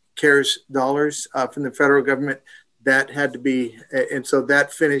with CARES dollars from the federal government. That had to be, and so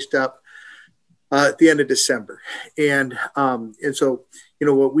that finished up at the end of December, and so, you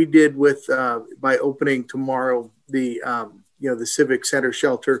know, what we did with by opening tomorrow the you know, the Civic Center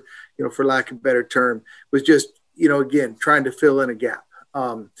shelter, you know, for lack of a better term, was just, you know, again, trying to fill in a gap,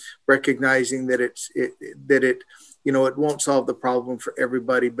 recognizing that it you know, it won't solve the problem for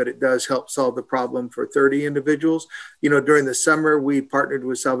everybody, but it does help solve the problem for 30 individuals. You know, during the summer, we partnered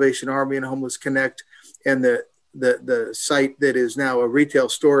with Salvation Army and Homeless Connect, and the site that is now a retail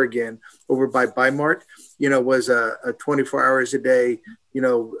store again over by Bimart, you know, was a 24 hours a day, you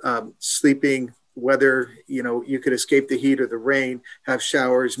know, sleeping, whether, you know, you could escape the heat or the rain, have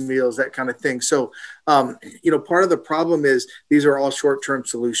showers, meals, that kind of thing. So, you know, part of the problem is these are all short-term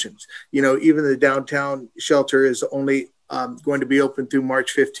solutions. You know, even the downtown shelter is only going to be open through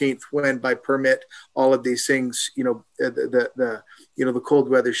March 15th, when by permit, all of these things, you know, you know, the cold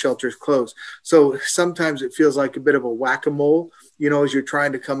weather shelters close. So sometimes it feels like a bit of a whack-a-mole, you know, as you're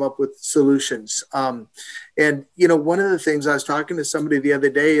trying to come up with solutions. And, you know, one of the things, I was talking to somebody the other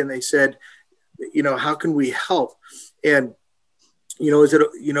day, and they said, you know, how can we help? And, you know, is it,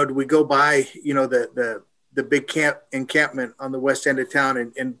 you know, do we go by, you know, the big encampment on the west end of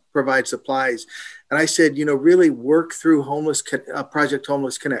town and provide supplies? And I said, you know, really work through Project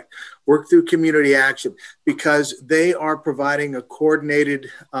Homeless Connect, work through community action, because they are providing a coordinated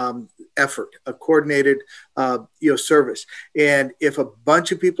effort, a coordinated, you know, service. And if a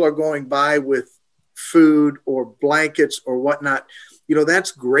bunch of people are going by with food or blankets or whatnot, you know,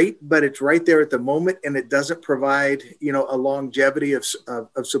 that's great, but it's right there at the moment, and it doesn't provide, you know, a longevity of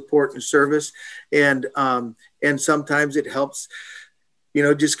support and service. And sometimes it helps, you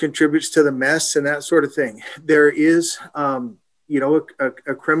know, just contributes to the mess and that sort of thing. There is, you know,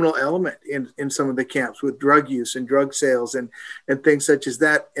 a criminal element in some of the camps with drug use and drug sales and things such as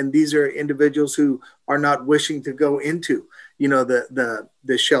that. And these are individuals who are not wishing to go into, you know,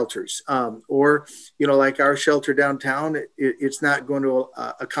 the shelters, or, you know, like our shelter downtown, it's not going to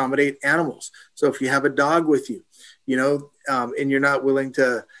accommodate animals. So if you have a dog with you, you know, and you're not willing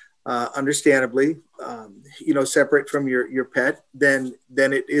to, understandably, you know, separate from your pet, then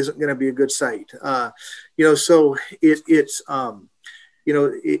it isn't going to be a good site. You know, so it's, you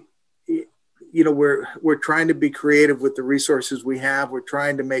know, you know, we're trying to be creative with the resources we have. We're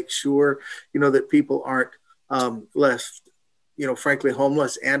trying to make sure, you know, that people aren't left, you know, frankly,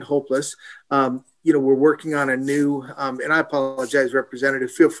 homeless and hopeless. You know, we're working on a new, and I apologize,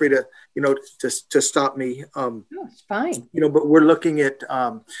 Representative, feel free to, you know, to stop me. No, it's fine. You know, but we're looking at,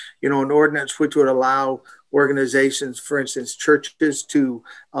 you know, an ordinance which would allow organizations, for instance, churches, to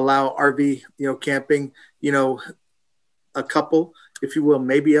allow RV, you know, camping, you know, a couple, if you will,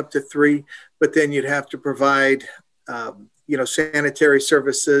 maybe up to 3, but then you'd have to provide, you know, sanitary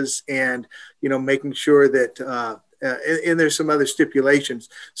services and, you know, making sure that, and there's some other stipulations,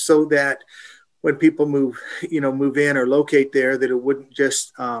 so that when people move in or locate there, that it wouldn't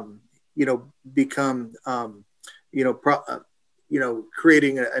just, you know, become, you know,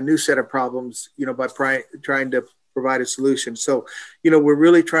 creating a new set of problems, you know, by trying to provide a solution. So, you know, we're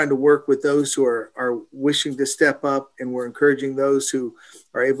really trying to work with those who are wishing to step up, and we're encouraging those who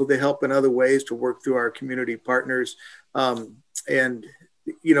are able to help in other ways to work through our community partners. And,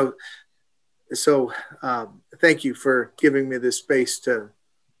 you know, so thank you for giving me this space to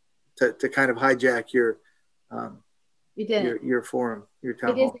kind of hijack your forum, your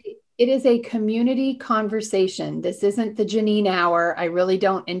town hall. It is a community conversation. This isn't the Janeen hour. I really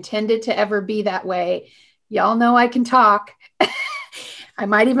don't intend it to ever be that way. Y'all know I can talk. I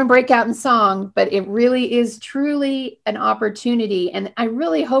might even break out in song, but it really is truly an opportunity. And I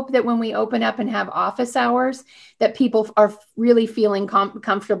really hope that when we open up and have office hours, that people are really feeling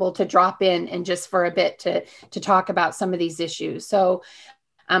comfortable to drop in and just for a bit to talk about some of these issues. So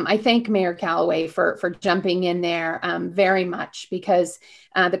I thank Mayor Callaway for jumping in there very much, because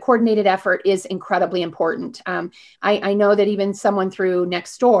the coordinated effort is incredibly important. I know that even someone through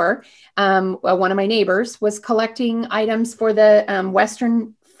next door, one of my neighbors, was collecting items for the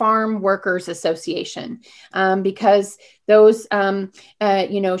Western Farm Workers Association because those,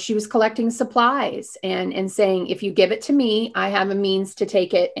 she was collecting supplies and saying, if you give it to me, I have a means to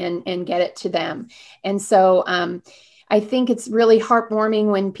take it and get it to them. And so I think it's really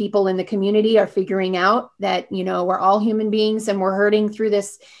heartwarming when people in the community are figuring out that, we're all human beings and we're hurting through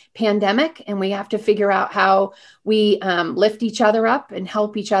this pandemic, and we have to figure out how we lift each other up and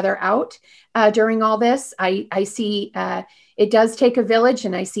help each other out during all this. I see it does take a village,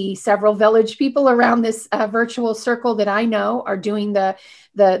 and I see several village people around this virtual circle that I know are doing the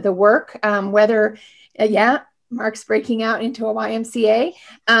work, Mark's breaking out into a YMCA.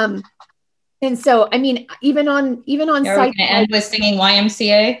 And so, I mean, even on Are we going to end with singing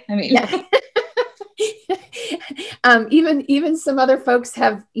YMCA? I mean, yeah. Even some other folks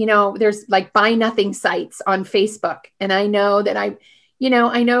have, there's like buy nothing sites on Facebook, and I know that I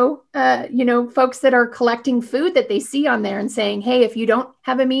know folks that are collecting food that they see on there and saying, hey, if you don't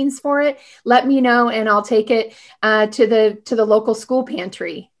have a means for it, let me know and I'll take it to the local school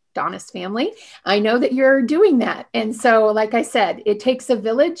pantry. Donna's family, I know that you're doing that. And so, like I said, it takes a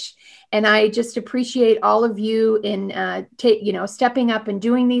village, and I just appreciate all of you in stepping up and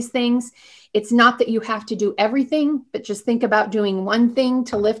doing these things. It's not that you have to do everything, but just think about doing one thing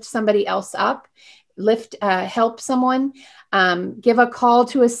to lift somebody else up, help someone, give a call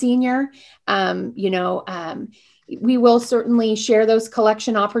to a senior. We will certainly share those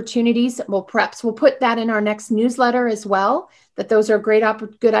collection opportunities. We'll put that in our next newsletter as well, that those are a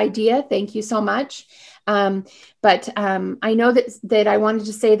good idea. Thank you so much. But I know that I wanted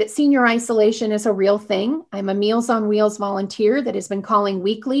to say that senior isolation is a real thing. I'm a Meals on Wheels volunteer that has been calling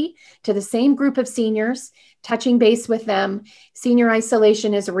weekly to the same group of seniors, touching base with them. Senior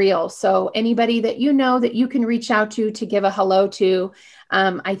isolation is real. So anybody that that you can reach out to give a hello to,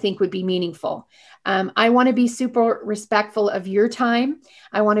 I think would be meaningful. I want to be super respectful of your time.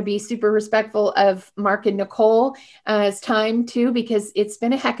 I want to be super respectful of Mark and Nicole's time too, because it's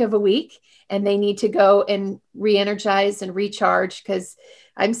been a heck of a week and they need to go and re-energize and recharge, because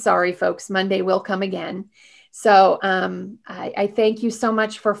I'm sorry, folks, Monday will come again. So I thank you so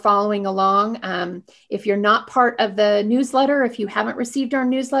much for following along. If you're not part of the newsletter, if you haven't received our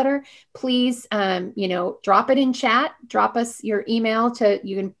newsletter, please, drop it in chat, drop us your email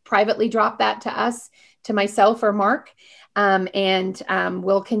you can privately drop that to us, to myself or Mark. And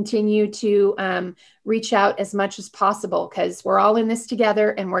we'll continue to reach out as much as possible, because we're all in this together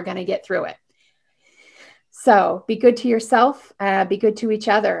and we're going to get through it. So be good to yourself, be good to each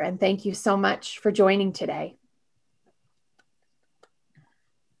other. And thank you so much for joining today.